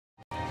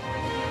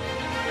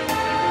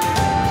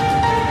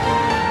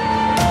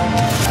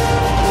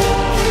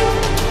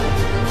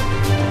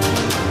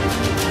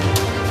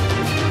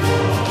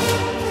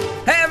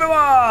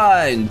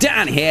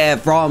Dan here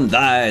from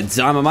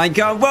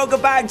TheDiamondMinecart.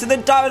 Welcome back to the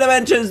Diamond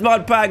Adventures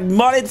Modpack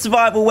modded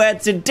survival, where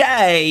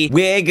today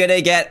we're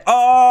gonna get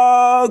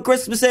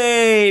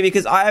Christmassy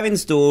because I have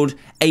installed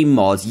a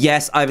mod.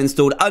 Yes, I've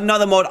installed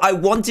another mod. I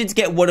wanted to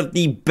get one of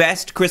the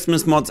best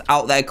Christmas mods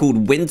out there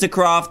called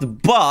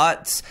Wintercraft,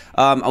 but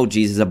oh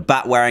geez, there's a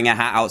bat wearing a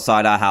hat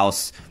outside our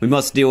house. We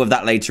must deal with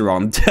that later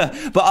on.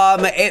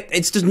 But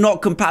it's just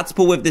not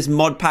compatible with this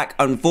mod pack,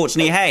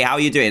 unfortunately. Hey, how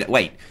are you doing?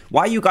 Wait,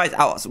 why are you guys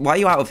out? Why are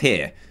you out of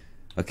here?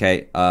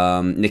 Okay,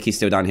 Nikki's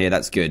still down here.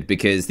 That's good,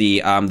 because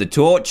the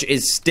torch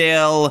is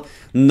still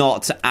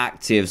not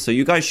active. So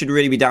you guys should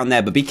really be down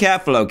there, but be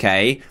careful,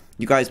 okay?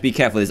 You guys be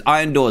careful. There's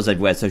iron doors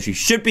everywhere, so she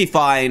should be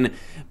fine.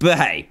 But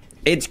hey,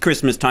 it's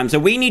Christmas time, so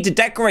we need to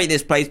decorate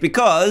this place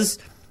because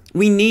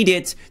we need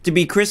it to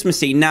be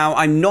Christmassy. Now,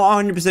 I'm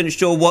not 100%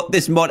 sure what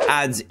this mod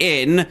adds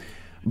in,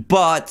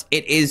 but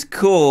it is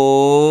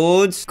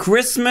called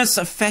Christmas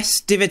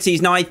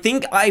Festivities. Now, I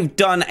think I've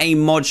done a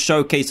mod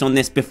showcase on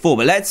this before,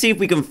 but let's see if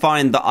we can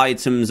find the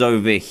items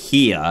over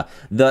here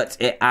that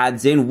it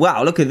adds in.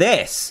 Wow, look at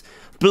this.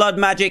 Blood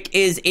magic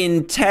is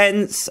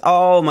intense.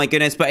 Oh my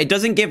goodness, but it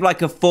doesn't give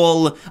like a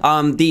full,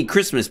 the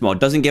Christmas mod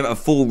doesn't give a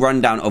full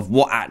rundown of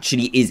what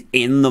actually is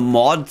in the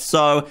mod.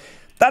 So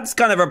that's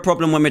kind of a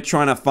problem when we're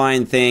trying to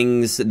find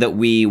things that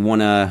we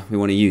wanna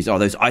use. Oh,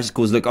 those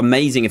icicles look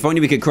amazing. If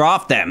only we could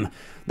craft them.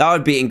 That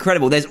would be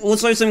incredible. There's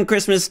also some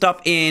Christmas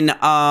stuff in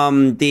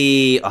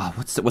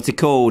what's it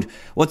called?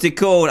 What's it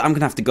called? I'm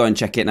gonna have to go and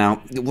check it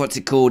now. What's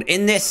it called?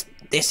 In this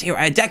here,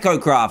 Deco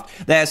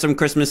Craft. There's some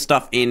Christmas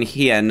stuff in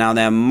here. Now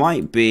there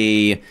might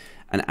be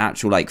an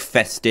actual like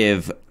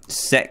festive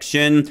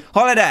section.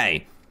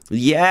 Holiday.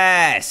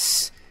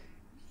 Yes.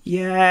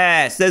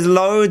 Yes, there's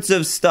loads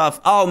of stuff.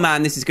 Oh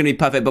man, this is gonna be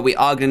perfect, but we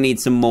are gonna need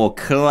some more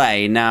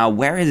clay. Now,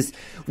 where's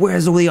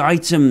all the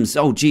items?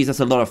 Oh geez, that's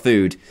a lot of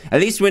food.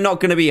 At least we're not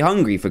gonna be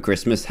hungry for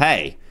Christmas.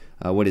 Hey,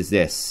 what is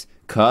this?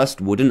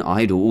 Cursed wooden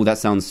idol. Oh, that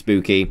sounds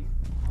spooky.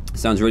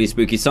 Sounds really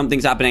spooky.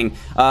 Something's happening.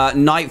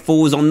 Night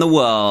falls on the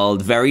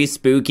world. Very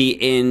spooky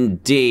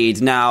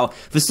indeed. Now,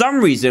 for some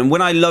reason,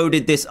 when I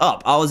loaded this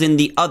up, I was in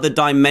the other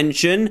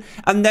dimension,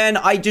 and then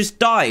I just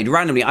died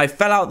randomly. I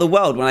fell out the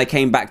world when I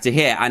came back to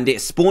here, and it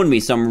spawned me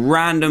some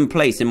random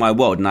place in my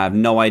world, and I have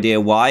no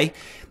idea why.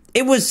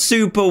 It was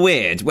super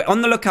weird. We're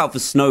on the lookout for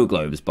snow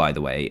globes, by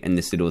the way, in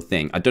this little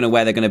thing. I don't know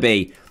where they're going to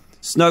be.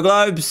 Snow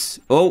globes.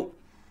 Oh,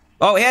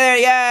 here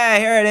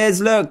it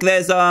is. Look,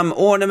 there's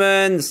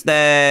ornaments,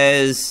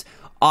 there's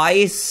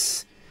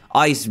ice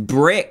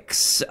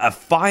bricks, a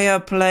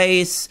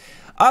fireplace.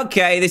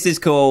 Okay, this is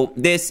cool.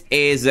 This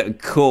is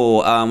cool.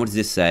 What does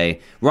this say?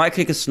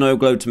 Right-click a snow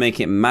globe to make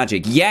it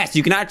magic. Yes,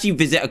 you can actually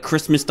visit a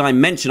Christmas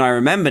dimension. I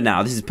remember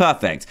now. This is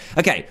perfect.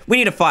 Okay, we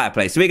need a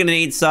fireplace. So we're going to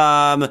need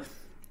some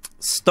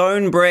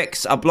stone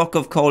bricks, a block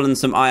of coal, and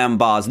some iron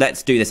bars.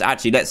 Let's do this.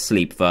 Actually, let's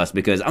sleep first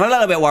because I'm a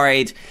little bit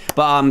worried.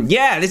 But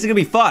yeah, this is going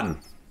to be fun.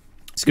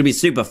 It's going to be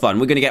super fun.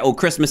 We're going to get all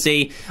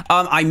Christmassy.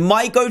 I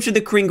might go to the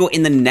Kringle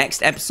in the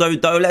next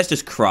episode, though. Let's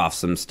just craft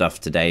some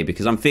stuff today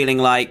because I'm feeling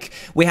like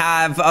we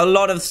have a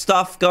lot of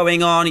stuff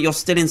going on. You're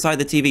still inside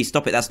the TV.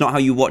 Stop it. That's not how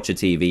you watch a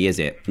TV, is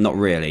it? Not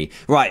really.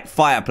 Right,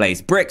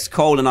 fireplace. Bricks,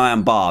 coal, and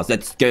iron bars.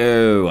 Let's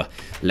go.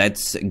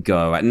 Let's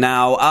go.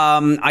 Now,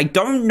 I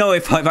don't know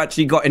if I've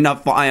actually got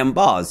enough for iron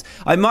bars.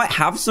 I might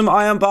have some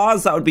iron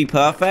bars. That would be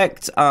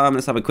perfect.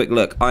 Let's have a quick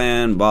look.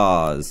 Iron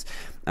bars.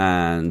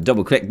 And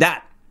double-click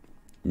that.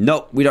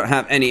 Nope, we don't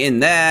have any in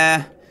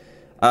there.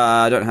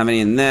 Don't have any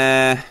in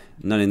there.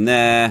 None in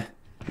there.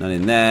 None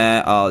in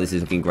there. Oh, this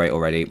is looking great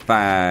already.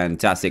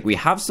 Fantastic. We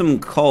have some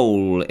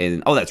coal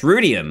in... Oh, that's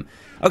runium.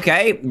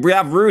 Okay, we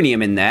have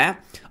runium in there.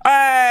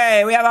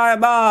 Hey, we have iron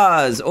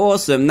bars.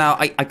 Awesome. Now,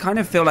 I kind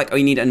of feel like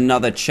I need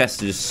another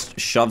chest to just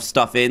shove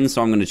stuff in,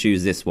 so I'm going to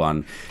choose this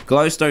one.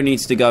 Glowstone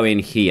needs to go in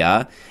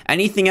here.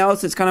 Anything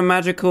else that's kind of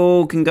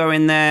magical can go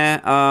in there.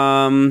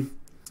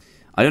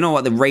 I don't know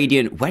what the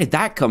radiant... Where did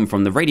that come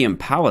from? The radiant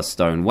power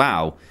stone.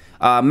 Wow.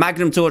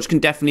 Magnum torch can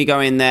definitely go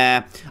in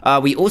there.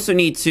 We also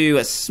need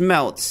to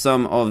smelt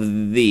some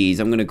of these.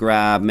 I'm going to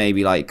grab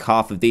maybe like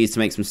half of these to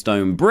make some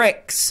stone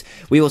bricks.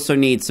 We also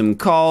need some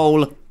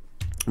coal.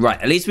 Right,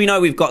 at least we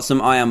know we've got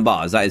some iron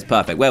bars. That is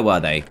perfect. Where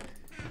were they?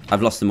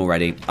 I've lost them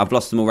already.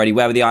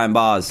 Where were the iron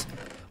bars?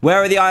 Where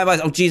are the iron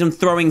bars? Oh, geez, I'm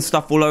throwing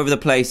stuff all over the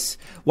place.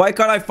 Why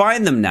can't I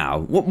find them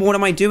now? What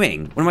am I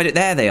doing? What am I doing?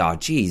 There they are.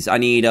 Jeez, I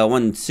need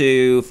 1,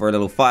 2 for a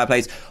little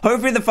fireplace.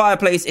 Hopefully the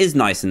fireplace is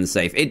nice and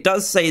safe. It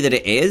does say that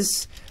it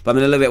is, but I'm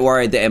a little bit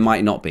worried that it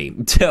might not be.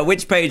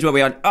 Which page were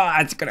we on? Ah,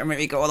 it's going to make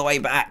me go all the way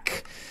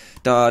back.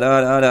 I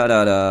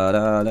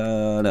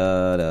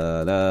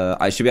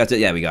should be able to...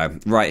 There we go.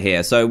 Right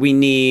here. So we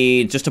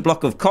need just a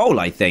block of coal,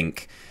 I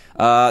think.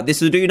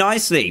 This will do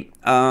nicely.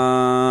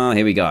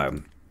 Here we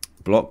go.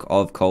 Block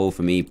of coal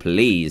for me,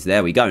 please.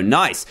 There we go.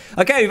 Nice.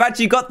 Okay, we've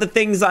actually got the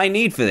things I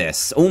need for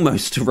this.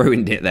 Almost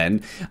ruined it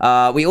then.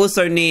 We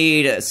also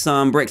need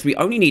some bricks. We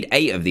only need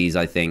 8 of these,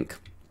 I think.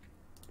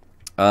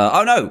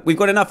 Oh, no. We've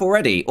got enough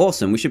already.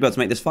 Awesome. We should be able to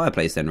make this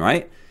fireplace then,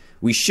 right?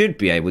 We should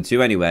be able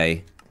to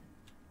anyway.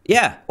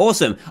 Yeah,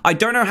 awesome. I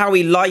don't know how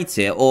we light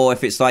it or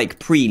if it's like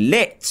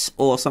pre-lit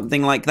or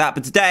something like that.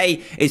 But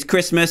today is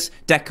Christmas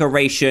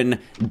decoration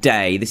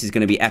day. This is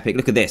going to be epic.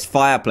 Look at this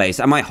fireplace.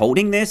 Am I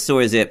holding this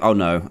or is it? Oh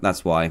no,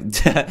 that's why.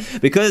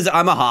 Because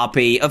I'm a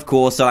harpy. Of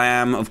course I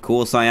am. Of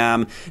course I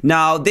am.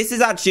 Now, this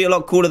is actually a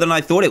lot cooler than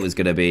I thought it was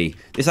going to be.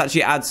 This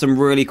actually adds some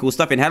really cool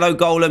stuff in. Hello,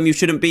 Golem. You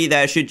shouldn't be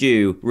there, should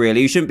you?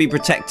 Really? You shouldn't be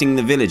protecting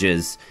the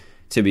villagers,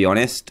 to be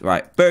honest.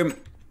 Right, boom.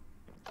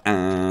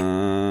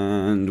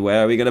 And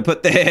where are we going to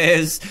put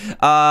this?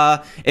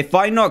 If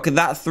I knock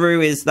that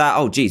through, is that...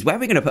 Oh, geez. Where are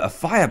we going to put a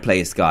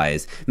fireplace,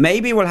 guys?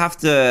 Maybe we'll have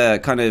to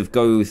kind of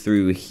go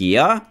through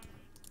here.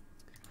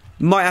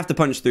 Might have to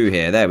punch through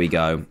here. There we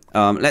go.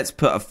 Let's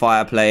put a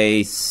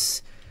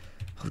fireplace.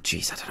 Oh,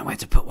 geez. I don't know where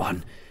to put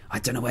one. I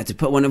don't know where to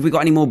put one. Have we got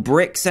any more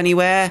bricks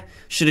anywhere?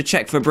 Should have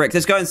checked for bricks.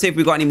 Let's go and see if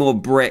we've got any more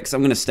bricks. I'm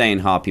going to stay in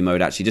harpy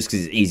mode, actually, just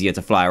because it's easier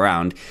to fly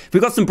around. If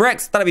we've got some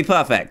bricks, that'd be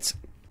perfect.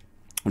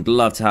 I'd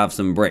love to have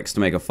some bricks to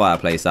make a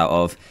fireplace out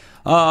of.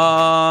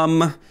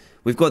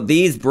 We've got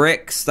these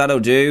bricks. That'll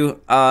do.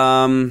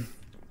 I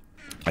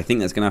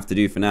think that's going to have to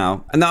do for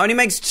now. And that only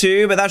makes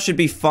 2, but that should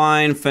be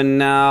fine for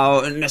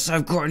now. Unless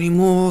I've got any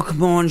more.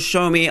 Come on,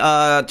 show me.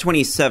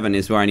 27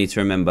 is where I need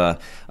to remember.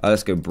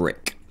 Let's go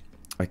brick.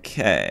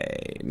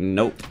 Okay.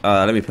 Nope.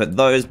 Let me put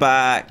those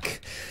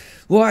back.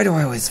 Why do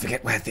I always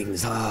forget where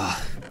things are?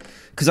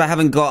 Because I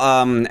haven't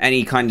got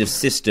any kind of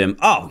system.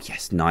 Oh,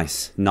 yes.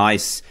 Nice.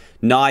 Nice.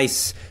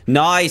 Nice,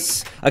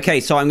 nice. Okay,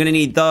 so I'm gonna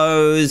need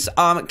those.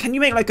 Can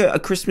you make like a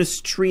Christmas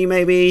tree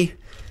maybe?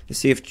 Let's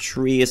see if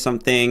tree is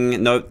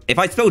something. No, if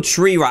I spelled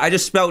tree right, I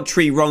just spelled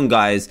tree wrong,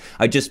 guys.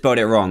 I just spelled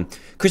it wrong.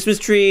 Christmas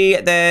tree,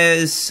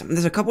 there's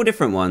a couple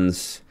different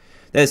ones.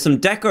 There's some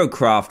deco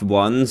craft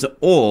ones,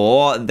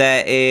 or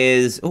there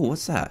is, oh,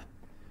 what's that?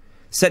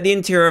 Set the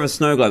interior of a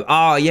snow globe.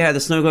 Oh, yeah, the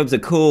snow globes are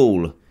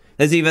cool.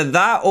 There's either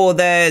that or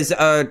there's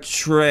a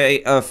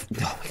tray of...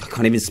 Oh, I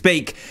can't even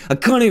speak. I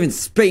can't even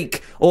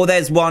speak. Or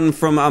there's one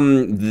from,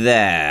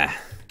 there.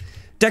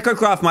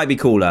 DecoCraft might be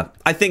cooler.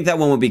 I think that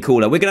one would be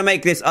cooler. We're going to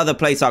make this other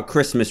place our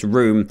Christmas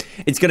room.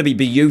 It's going to be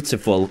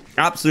beautiful.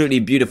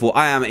 Absolutely beautiful.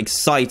 I am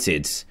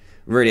excited.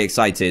 Really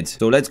excited.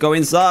 So let's go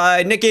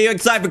inside. Nikki, you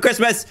excited for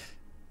Christmas?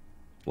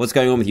 What's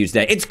going on with you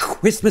today? It's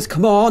Christmas,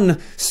 come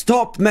on!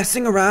 Stop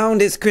messing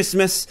around, it's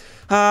Christmas.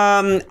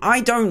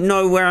 I don't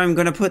know where I'm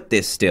gonna put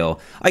this still.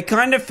 I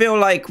kind of feel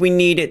like we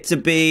need it to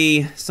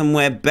be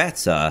somewhere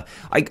better.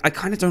 I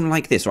kind of don't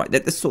like this. Right,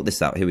 let's sort this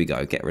out. Here we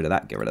go. Get rid of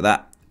that, get rid of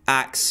that.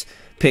 Axe,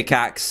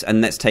 pickaxe, and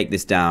let's take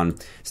this down.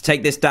 Let's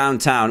take this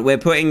downtown. We're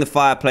putting the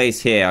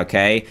fireplace here,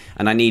 okay?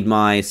 And I need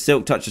my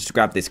silk touches to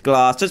grab this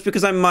glass, just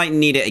because I might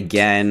need it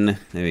again.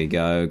 There we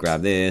go,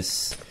 grab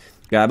this.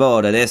 Grab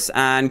all of this,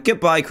 and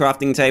goodbye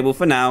crafting table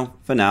for now,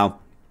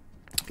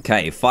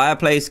 Okay,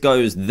 fireplace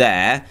goes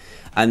there,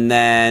 and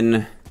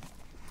then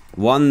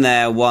one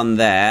there, one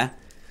there.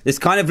 This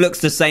kind of looks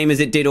the same as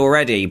it did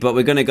already, but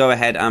we're going to go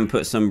ahead and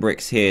put some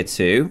bricks here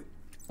too.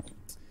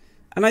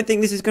 And I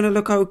think this is going to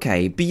look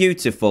okay.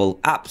 Beautiful,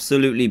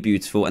 absolutely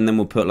beautiful, and then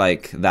we'll put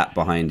like that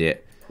behind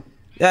it.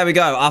 There we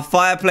go. Our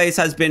fireplace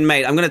has been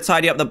made. I'm going to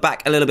tidy up the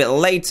back a little bit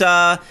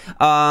later.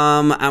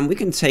 And we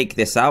can take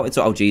this out. It's,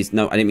 oh, geez.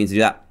 No, I didn't mean to do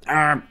that.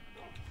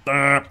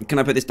 Can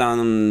I put this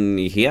down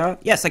here?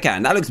 Yes, I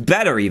can. That looks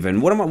better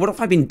even. What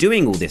have I been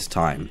doing all this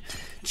time?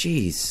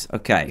 Jeez.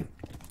 Okay.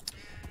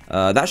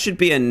 That should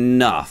be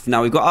enough.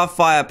 Now, we've got our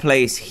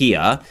fireplace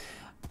here.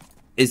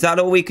 Is that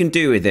all we can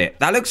do with it?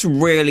 That looks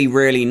really,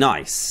 really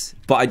nice.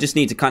 But I just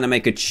need to kind of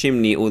make a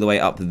chimney all the way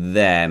up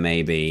there,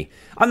 maybe.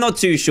 I'm not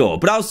too sure,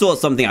 but I'll sort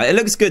something out. It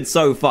looks good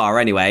so far,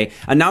 anyway.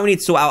 And now we need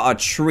to sort out our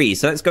tree.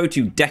 So let's go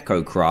to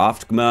Deco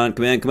Craft. Come on,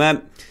 come on, come on.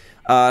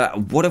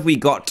 What have we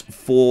got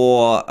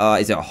for...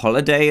 is it a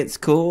holiday it's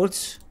called?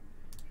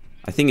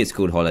 I think it's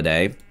called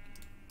holiday.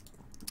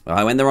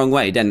 I went the wrong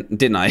way,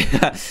 didn't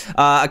I?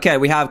 Okay,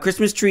 we have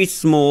Christmas tree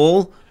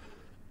small.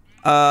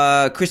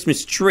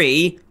 Christmas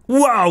tree.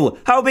 Whoa!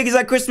 How big is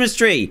that Christmas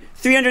tree?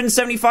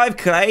 375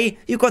 clay?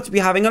 You've got to be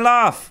having a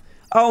laugh.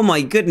 Oh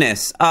my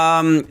goodness.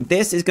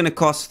 This is going to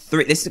cost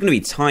 3... This is going to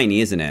be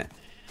tiny, isn't it?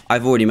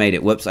 I've already made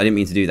it. Whoops, I didn't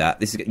mean to do that.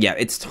 This is... Yeah,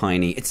 it's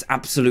tiny. It's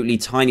absolutely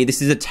tiny.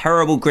 This is a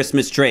terrible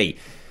Christmas tree.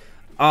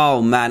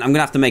 Oh man, I'm going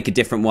to have to make a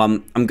different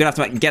one. I'm going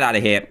to have to get out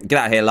of here. Get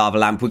out of here, lava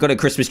lamp. We've got a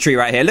Christmas tree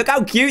right here. Look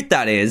how cute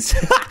that is.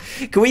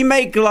 Can we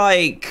make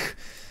like...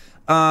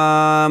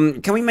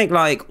 can we make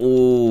like...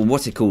 Oh,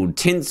 what's it called?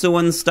 Tinsel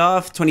and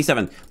stuff?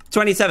 27.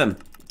 27.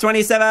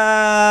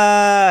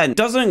 27!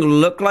 Doesn't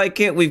look like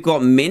it. We've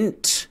got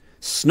mint.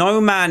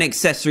 Snowman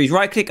accessories.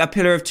 Right click a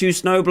pillar of 2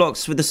 snow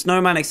blocks for the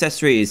snowman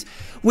accessories.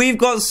 We've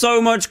got so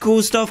much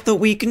cool stuff that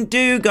we can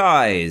do,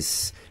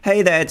 guys.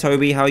 Hey there,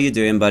 Toby. How you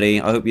doing,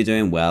 buddy? I hope you're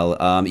doing well.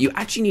 You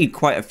actually need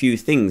quite a few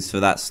things for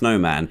that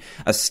snowman.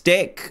 A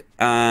stick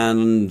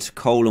and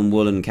coal and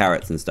wool and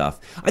carrots and stuff.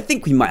 I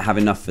think we might have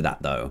enough for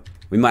that, though.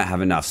 We might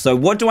have enough. So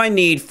what do I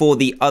need for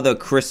the other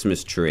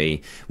Christmas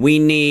tree? We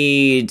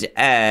need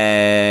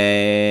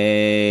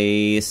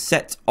a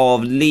set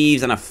of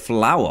leaves and a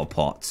flower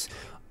pot.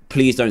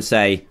 Please don't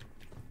say...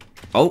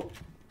 Oh,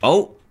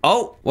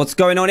 Oh, what's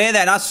going on here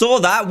then? I saw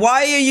that.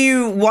 Why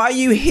are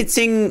you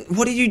hitting?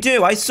 What did you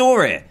do? I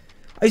saw it.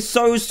 I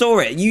so saw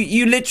it.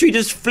 You literally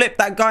just flipped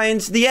that guy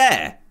into the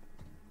air.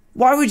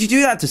 Why would you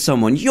do that to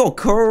someone? You're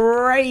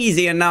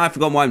crazy. And now I've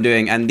forgotten what I'm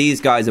doing. And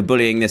these guys are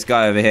bullying this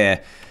guy over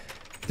here.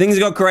 Things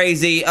got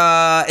crazy.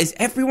 Is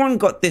everyone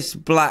got this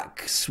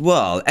black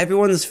swirl?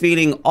 Everyone's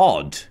feeling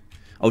odd.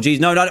 Oh, geez.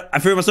 No. I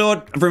threw my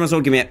sword.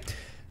 Give me it.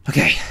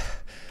 Okay.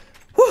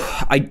 Whew.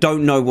 I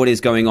don't know what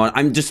is going on.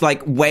 I'm just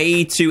like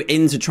way too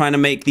into trying to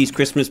make these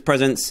Christmas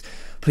presents.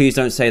 Please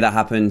don't say that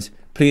happened.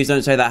 Please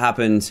don't say that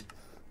happened.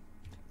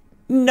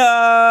 No!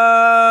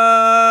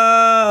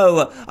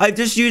 I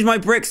just used my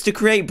bricks to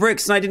create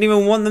bricks and I didn't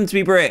even want them to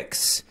be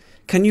bricks.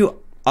 Can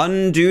you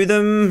undo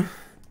them?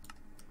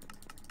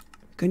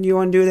 Can you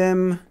undo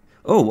them?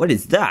 Oh, what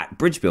is that?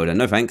 Bridge builder.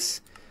 No,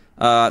 thanks.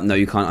 No,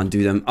 you can't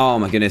undo them. Oh,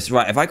 my goodness.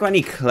 Right, have I got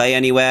any clay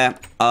anywhere?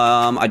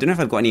 I don't know if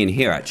I've got any in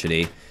here,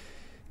 actually.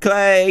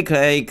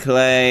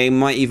 Clay.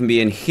 Might even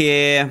be in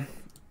here.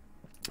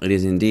 It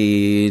is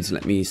indeed.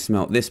 Let me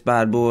smelt this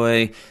bad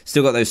boy.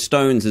 Still got those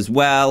stones as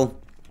well.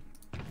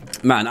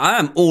 Man, I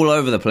am all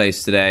over the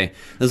place today.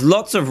 There's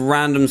lots of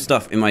random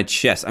stuff in my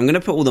chest. I'm going to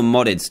put all the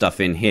modded stuff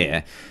in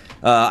here.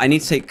 I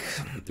need to take...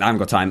 I haven't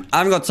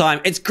got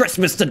time. It's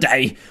Christmas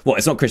today. Well,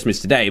 it's not Christmas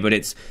today, but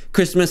it's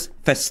Christmas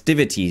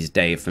festivities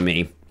day for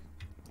me.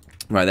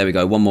 Right, there we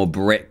go. One more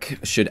brick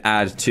should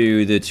add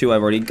to the two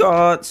I've already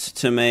got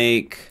to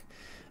make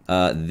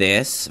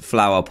this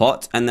flower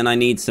pot. And then I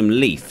need some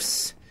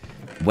leaves.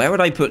 Where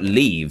would I put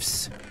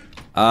leaves?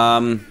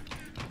 Here.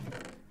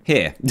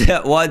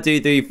 1,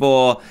 2, 3,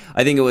 4.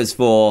 I think it was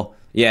 4.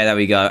 Yeah, there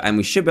we go. And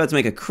we should be able to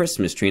make a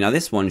Christmas tree. Now,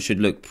 this one should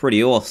look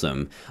pretty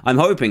awesome. I'm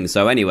hoping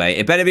so anyway.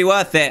 It better be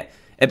worth it.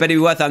 I'm not going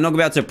to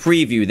be able to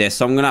preview this,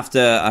 so I'm going to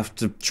have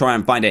to try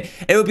and find it.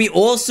 It would be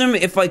awesome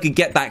if I could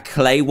get that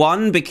clay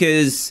one,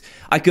 because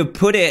I could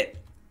put it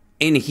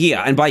in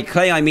here. And by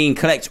clay, I mean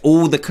collect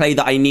all the clay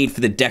that I need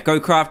for the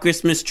DecoCraft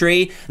Christmas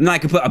tree. And then I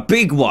could put a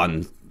big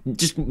one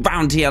just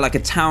round here, like a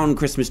town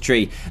Christmas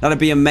tree. That'd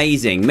be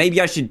amazing.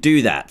 Maybe I should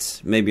do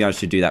that. Right, where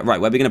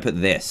are we going to put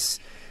this?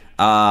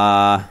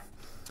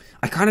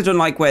 I kind of don't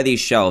like where these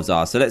shelves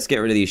are, so let's get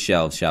rid of these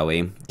shelves, shall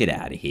we? Get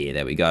out of here.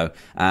 There we go.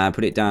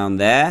 Put it down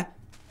there.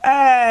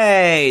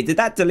 Hey! Did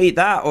that delete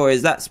that, or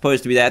is that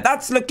supposed to be there?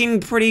 That's looking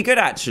pretty good,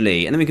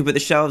 actually. And then we can put the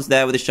shelves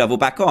there with the shovel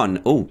back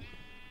on. Oh,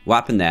 what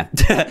happened there?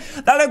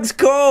 That looks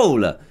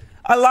cool!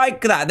 I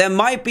like that. There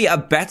might be a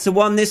better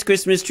one. This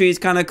Christmas tree is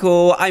kind of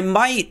cool. I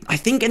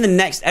think in the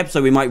next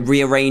episode, we might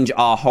rearrange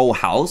our whole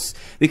house,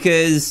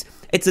 because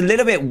it's a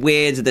little bit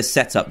weird, the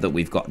setup that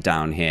we've got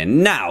down here.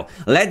 Now,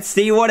 let's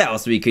see what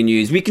else we can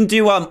use. We can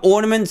do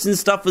ornaments and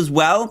stuff as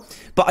well,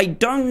 but I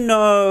don't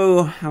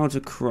know how to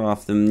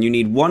craft them. You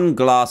need 1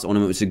 glass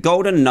ornament, which is a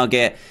golden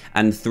nugget,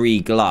 and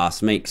 3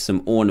 glass. Make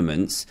some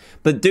ornaments.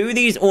 But do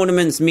these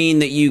ornaments mean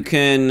that you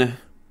can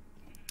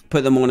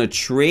put them on a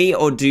tree,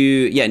 or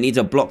yeah, it needs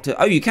a block to...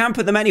 Oh, you can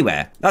put them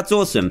anywhere. That's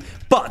awesome.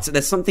 But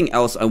there's something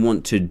else I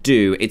want to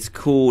do. It's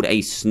called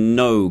a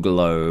snow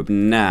globe.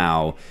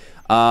 Now,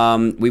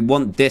 we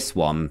want this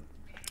one.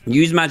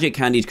 Use magic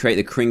candy to create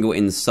the kringle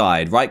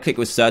inside. Right-click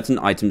with certain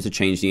items to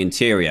change the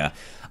interior.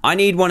 I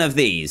need one of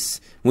these.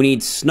 We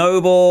need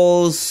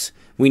snowballs.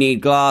 We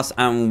need glass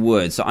and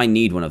wood. So I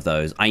need one of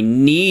those. I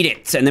need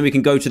it. And then we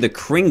can go to the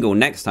kringle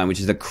next time, which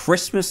is the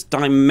Christmas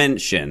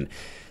dimension.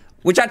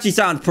 Which actually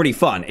sounds pretty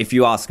fun, if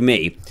you ask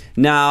me.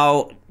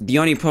 Now, the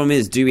only problem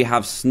is, do we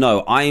have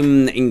snow?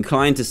 I'm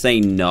inclined to say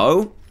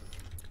no,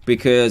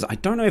 because I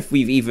don't know if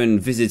we've even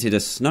visited a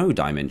snow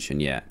dimension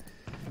yet.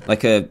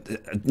 Like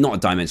not a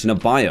dimension, a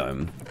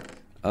biome.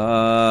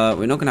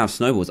 We're not going to have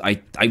snowballs. I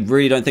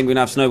really don't think we're going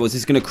to have snowballs.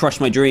 This is going to crush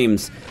my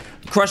dreams.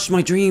 Crush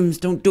my dreams.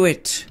 Don't do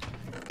it.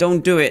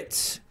 Don't do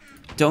it.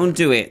 Don't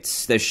do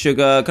it. There's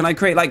sugar. Can I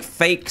create like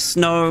fake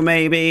snow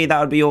maybe? That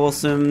would be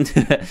awesome.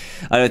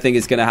 I don't think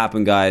it's gonna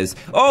happen, guys.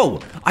 Oh,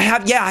 I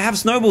have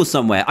snowballs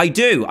somewhere. I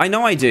do. I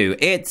know I do.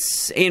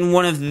 It's in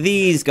one of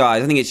these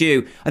guys. I think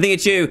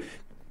it's you.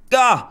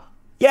 Ah,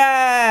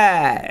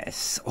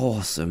 yes.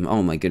 Awesome.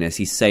 Oh my goodness.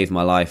 He saved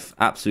my life.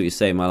 Absolutely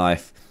saved my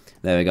life.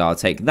 There we go. I'll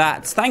take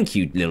that. Thank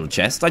you, little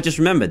chest. I just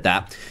remembered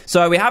that.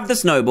 So we have the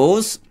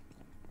snowballs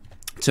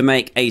to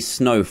make a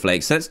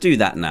snowflake. So let's do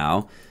that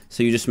now.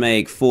 So you just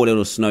make 4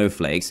 little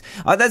snowflakes.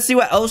 Let's see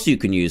what else you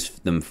can use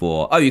them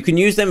for. Oh, you can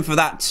use them for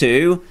that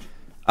too.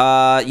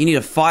 You need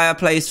a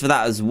fireplace for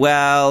that as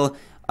well.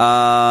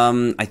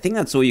 I think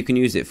that's all you can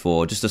use it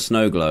for. Just a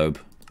snow globe.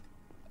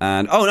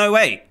 And, oh no,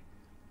 wait.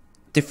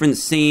 Different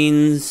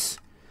scenes.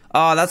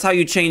 Oh, that's how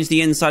you change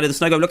the inside of the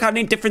snow globe. Look how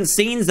many different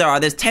scenes there are.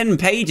 There's 10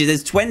 pages.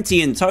 There's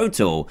 20 in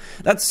total.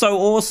 That's so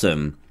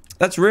awesome.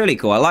 That's really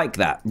cool. I like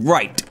that.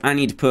 Right. I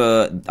need to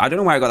put... I don't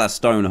know where I got that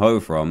stone hoe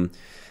from.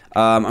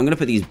 I'm going to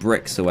put these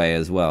bricks away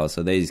as well,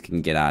 so these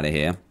can get out of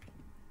here.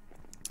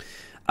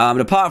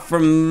 But apart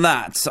from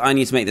that, I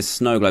need to make this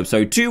snow globe.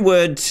 So 2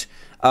 wood,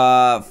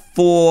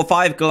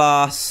 5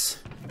 glass.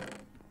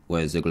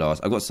 Where's the glass?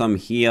 I've got some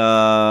here.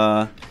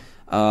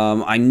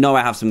 I know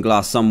I have some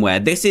glass somewhere.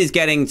 This is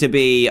getting to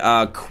be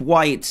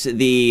quite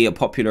the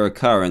popular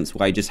occurrence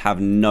where I just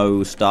have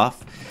no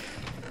stuff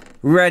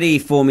ready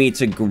for me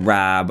to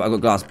grab. I've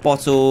got glass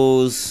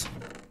bottles.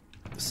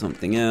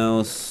 Something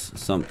else.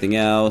 Something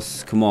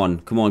else. Come on.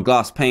 Come on.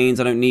 Glass panes.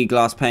 I don't need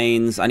glass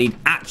panes. I need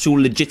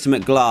actual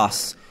legitimate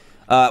glass.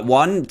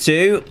 1,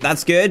 2.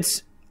 That's good.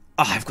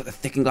 Oh, I've got the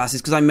thickened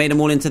glasses because I made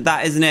them all into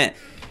that, isn't it?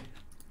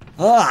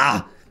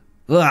 Have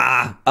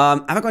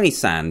I got any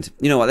sand?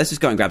 You know what? Let's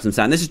just go and grab some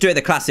sand. Let's just do it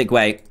the classic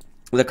way.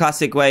 The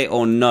classic way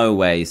or no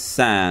way.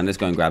 Sand. Let's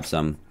go and grab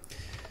some.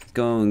 Let's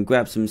go and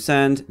grab some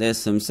sand. There's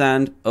some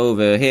sand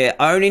over here.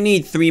 I only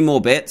need 3 more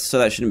bits, so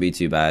that shouldn't be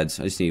too bad.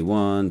 I just need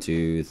 1,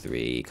 2,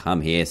 3.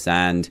 Come here,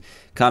 sand.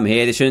 Come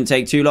here. This shouldn't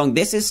take too long.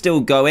 This is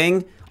still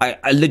going.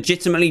 I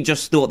legitimately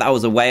just thought that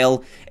was a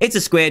whale. It's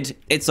a squid.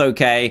 It's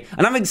okay.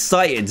 And I'm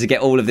excited to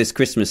get all of this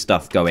Christmas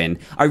stuff going.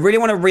 I really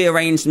want to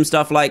rearrange some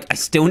stuff. Like, I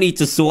still need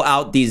to sort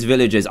out these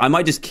villagers. I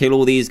might just kill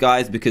all these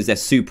guys because they're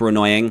super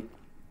annoying.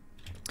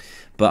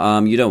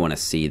 But you don't want to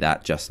see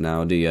that just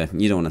now, do you?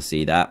 You don't want to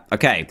see that.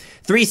 Okay,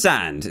 3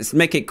 sand. Let's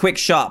make it quick,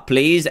 sharp,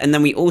 please. And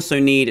then we also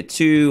need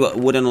 2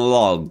 wooden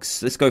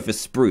logs. Let's go for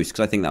spruce,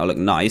 because I think that'll look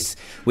nice.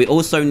 We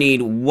also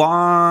need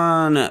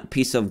 1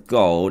 piece of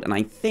gold, and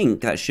I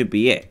think that should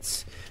be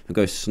it. We'll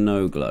go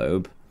snow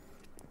globe.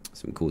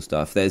 Some cool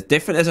stuff. There's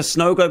a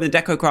snow globe in the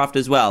deco craft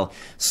as well.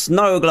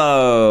 Snow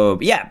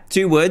globe. Yeah,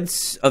 2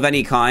 woods of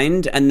any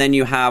kind, and then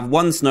you have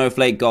 1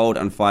 snowflake, gold,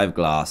 and 5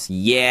 glass.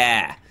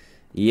 Yeah.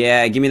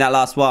 Yeah, give me that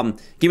last one.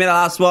 Give me that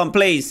last one,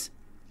 please.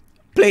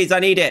 Please,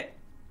 I need it.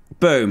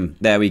 Boom.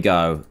 There we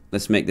go.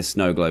 Let's make the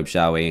snow globe,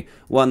 shall we?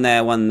 1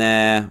 there, 1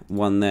 there,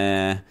 1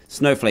 there.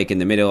 Snowflake in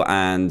the middle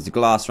and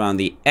glass around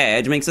the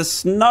edge makes a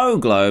snow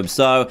globe.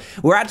 So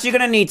we're actually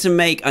going to need to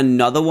make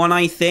another one,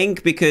 I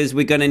think, because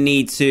we're going to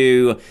need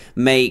to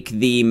make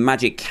the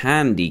magic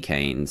candy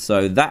cane.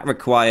 So that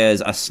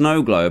requires a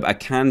snow globe, a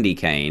candy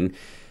cane.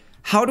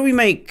 How do we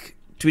make...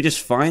 Do we just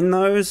find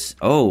those?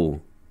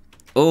 Oh,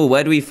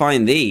 where do we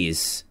find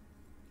these?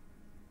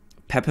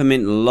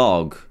 Peppermint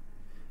log.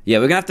 Yeah,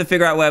 we're going to have to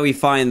figure out where we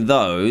find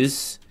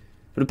those.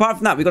 But apart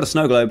from that, we got a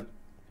snow globe.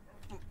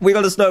 We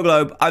got a snow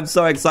globe. I'm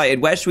so excited.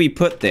 Where should we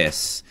put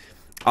this?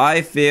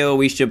 I feel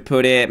we should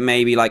put it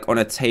maybe like on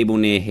a table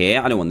near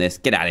here. I don't want this.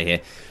 Get out of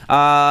here.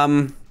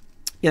 Yeah,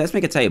 let's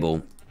make a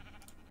table.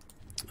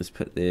 Let's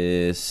put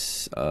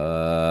this...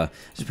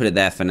 just put it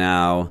there for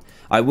now.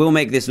 I will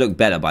make this look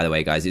better, by the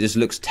way, guys. It just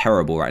looks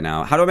terrible right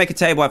now. How do I make a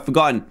table? I've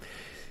forgotten.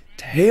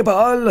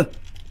 Table,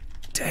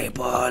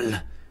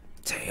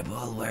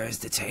 where is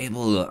the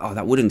table? Oh,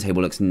 that wooden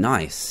table looks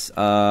nice.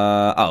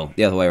 Oh,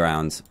 the other way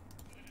around.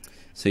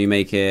 So you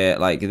make it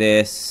like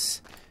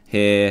this,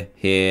 here,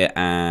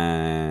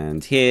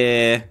 and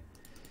here.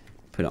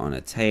 Put it on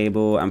a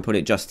table and put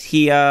it just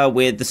here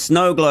with the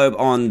snow globe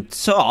on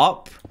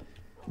top.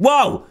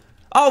 Whoa!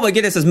 Oh my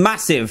goodness, it's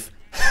massive.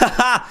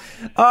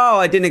 Oh,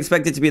 I didn't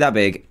expect it to be that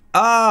big.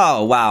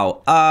 Oh,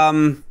 wow.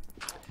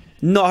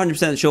 Not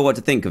 100% sure what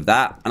to think of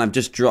that, and I've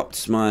just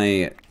dropped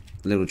my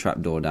little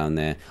trapdoor down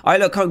there. I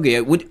look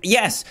hungry.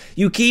 Yes,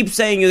 you keep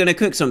saying you're going to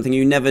cook something,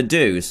 you never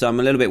do. So I'm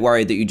a little bit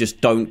worried that you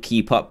just don't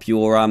keep up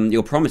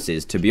your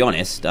promises. To be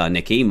honest,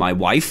 Nikki, my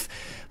wife.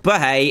 But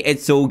hey,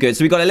 it's all good.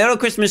 So we got a little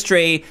Christmas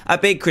tree, a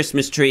big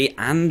Christmas tree,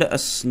 and a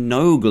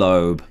snow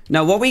globe.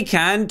 Now, what we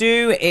can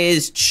do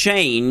is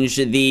change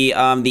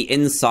the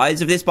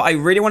insides of this, but I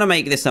really want to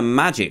make this a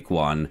magic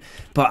one.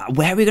 But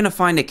where are we going to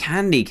find a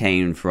candy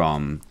cane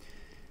from?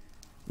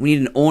 We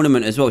need an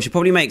ornament as well. We should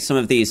probably make some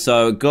of these.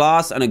 So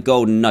glass and a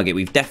golden nugget.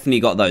 We've definitely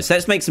got those. So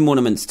let's make some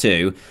ornaments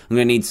too. I'm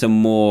going to need some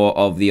more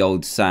of the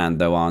old sand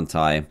though, aren't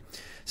I?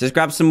 So let's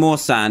grab some more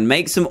sand,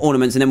 make some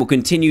ornaments, and then we'll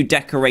continue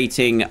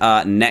decorating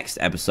next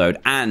episode.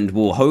 And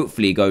we'll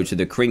hopefully go to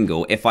the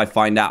Kringle if I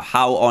find out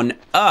how on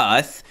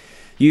earth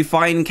you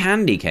find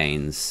candy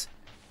canes.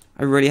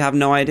 I really have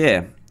no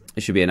idea.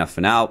 It should be enough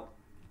for now.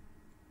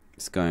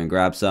 Let's go and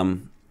grab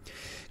some.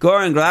 Go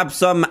and grab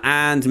some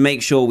and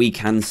make sure we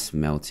can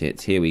smelt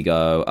it. Here we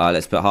go.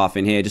 Let's put half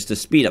in here just to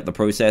speed up the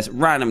process.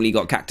 Randomly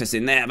got cactus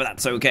in there, but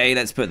that's okay.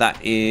 Let's put that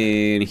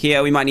in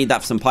here. We might need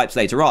that for some pipes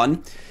later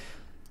on.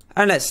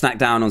 And let's snack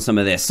down on some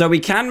of this. So we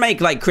can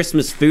make like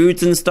Christmas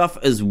foods and stuff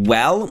as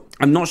well.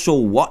 I'm not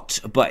sure what,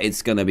 but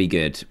it's going to be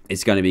good.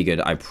 It's going to be good,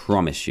 I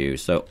promise you.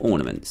 So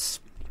ornaments.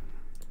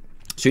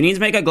 So you need to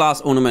make a glass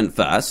ornament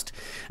first.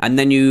 And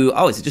then you...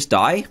 Oh, is it just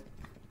dye?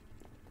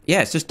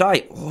 Yeah, it's just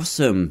dye.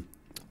 Awesome.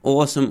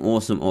 Awesome,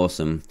 awesome,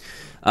 awesome.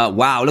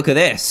 Wow, look at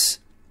this.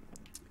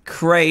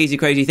 Crazy,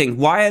 crazy thing.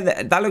 Why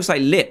are that looks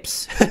like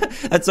lips.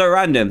 That's so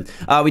random.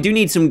 We do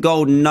need some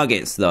gold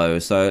nuggets, though.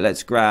 So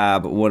let's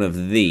grab one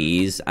of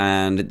these.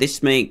 And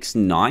this makes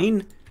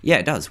 9? Yeah,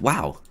 it does.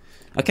 Wow.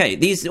 Okay,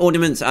 these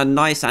ornaments are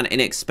nice and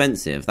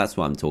inexpensive. That's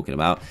what I'm talking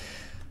about.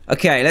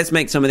 Okay, let's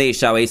make some of these,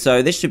 shall we?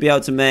 So this should be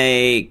able to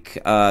make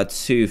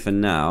 2 for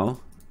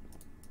now.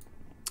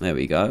 There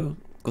we go.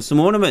 Got some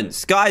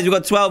ornaments. Guys, we've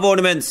got 12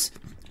 ornaments.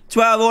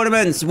 12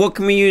 ornaments. What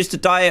can we use to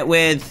dye it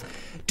with?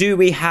 Do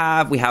we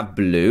have... We have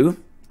blue.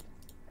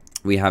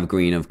 We have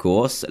green, of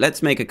course.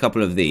 Let's make a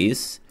couple of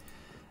these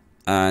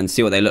and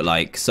see what they look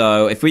like.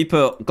 So if we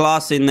put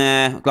glass in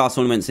there, glass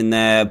ornaments in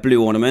there,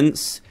 blue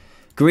ornaments,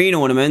 green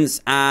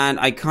ornaments, and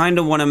I kind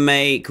of want to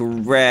make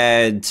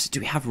red. Do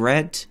we have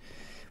red?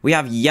 We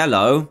have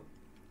yellow.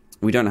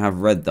 We don't have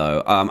red,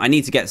 though. I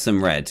need to get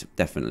some red,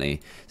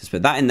 definitely. Just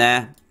put that in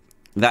there,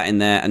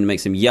 and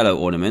make some yellow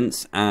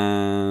ornaments.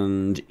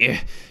 And you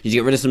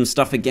get rid of some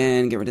stuff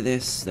again. Get rid of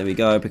this. There we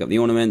go. Pick up the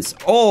ornaments.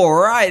 All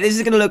right. This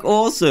is going to look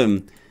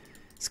awesome.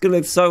 It's going to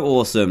look so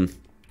awesome.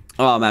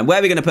 Oh, man. Where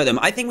are we going to put them?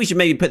 I think we should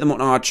maybe put them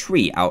on our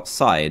tree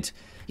outside.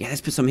 Yeah,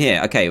 let's put some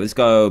here. Okay, let's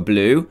go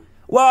blue.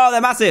 Whoa, they're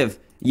massive.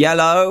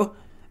 Yellow.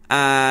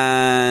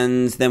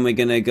 And then we're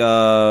going to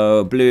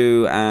go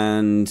blue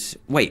and...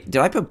 Wait, did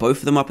I put both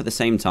of them up at the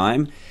same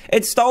time?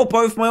 It stole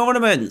both my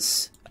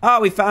ornaments.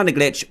 Oh, we found a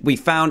glitch. We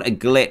found a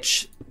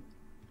glitch.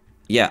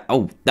 Yeah.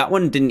 Oh, that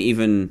one didn't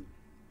even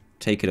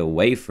take it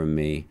away from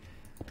me.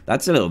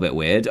 That's a little bit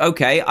weird.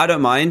 Okay, I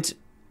don't mind.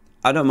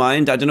 I don't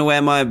mind. I don't know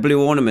where my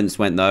blue ornaments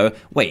went, though.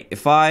 Wait,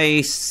 if I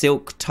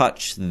silk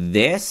touch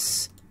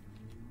this,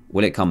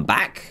 will it come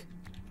back?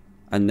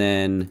 And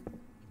then...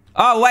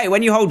 Oh, wait,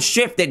 when you hold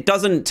shift, it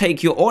doesn't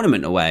take your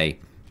ornament away.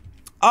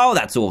 Oh,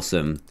 that's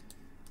awesome.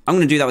 I'm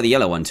going to do that with the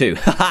yellow one, too.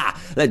 Haha!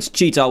 Let's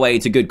cheat our way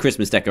to good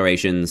Christmas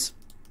decorations.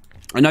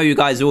 I know you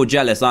guys are all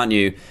jealous, aren't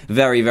you?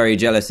 Very, very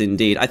jealous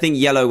indeed. I think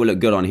yellow will look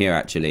good on here,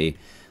 actually.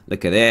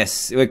 Look at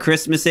this. We're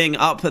Christmasing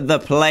up the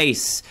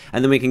place.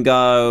 And then we can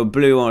go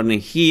blue on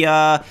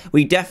here.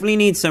 We definitely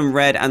need some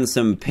red and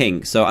some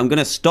pink. So I'm going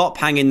to stop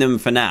hanging them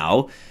for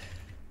now.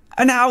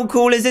 And how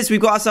cool is this?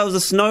 We've got ourselves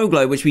a snow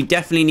globe, which we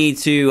definitely need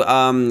to...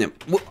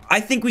 I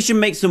think we should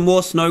make some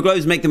more snow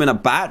globes, make them in a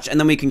batch, and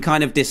then we can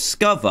kind of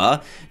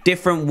discover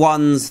different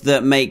ones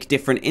that make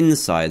different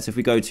insides. If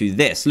we go to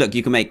this, look,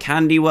 you can make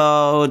Candy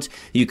World,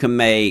 you can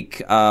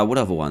make... what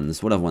other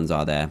ones? What other ones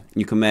are there?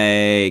 You can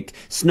make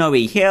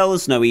Snowy Hill,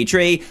 Snowy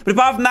Tree. But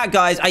apart from that,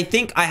 guys, I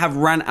think I have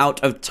ran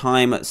out of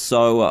time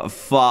so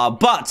far.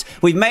 But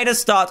we've made a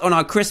start on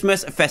our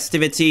Christmas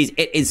festivities.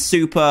 It is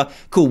super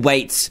cool.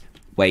 Wait,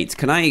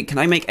 can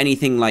I make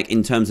anything like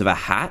in terms of a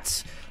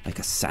hat? Like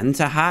a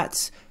Santa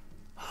hat?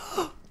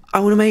 I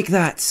want to make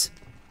that.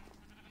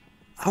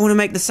 I want to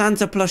make the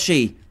Santa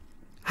plushie.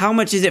 How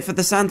much is it for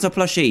the Santa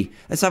plushie?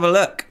 Let's have a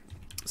look.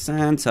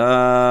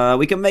 Santa.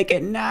 We can make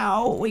it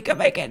now. We can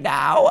make it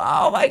now.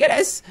 Oh my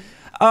goodness.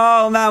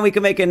 Oh man, we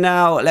can make it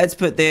now. Let's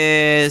put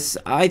this.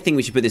 I think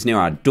we should put this near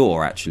our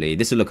door, actually.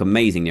 This will look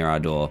amazing near our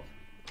door.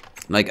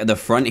 Like at the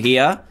front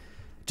here.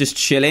 Just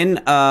chilling.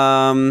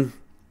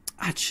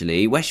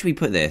 Actually, where should we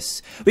put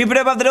this? We put it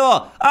above the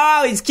door.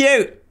 Oh, he's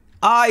cute.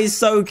 Oh, he's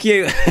so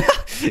cute.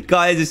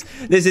 Guys,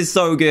 this is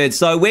so good.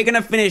 So we're going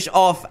to finish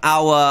off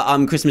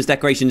our Christmas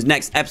decorations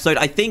next episode.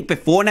 I think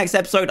before next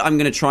episode, I'm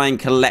going to try and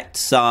collect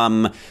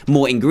some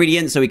more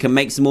ingredients so we can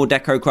make some more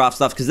deco craft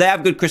stuff because they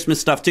have good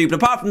Christmas stuff too. But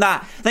apart from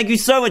that, thank you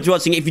so much for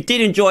watching. If you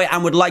did enjoy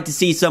and would like to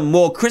see some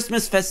more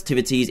Christmas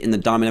festivities in the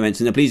Diamond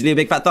Dimensions, then please leave a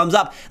big fat thumbs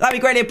up. That'd be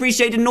greatly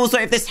appreciated. And also,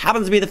 if this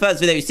happens to be the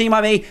first video you've seen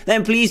by me,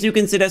 then please do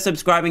consider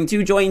subscribing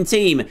to join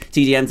Team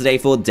TDM today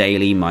for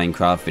daily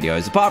Minecraft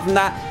videos. Apart from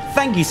that,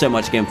 thank you so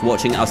much again for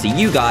watching. I'll see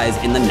you guys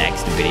in the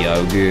next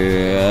video.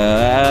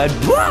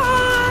 Goodbye.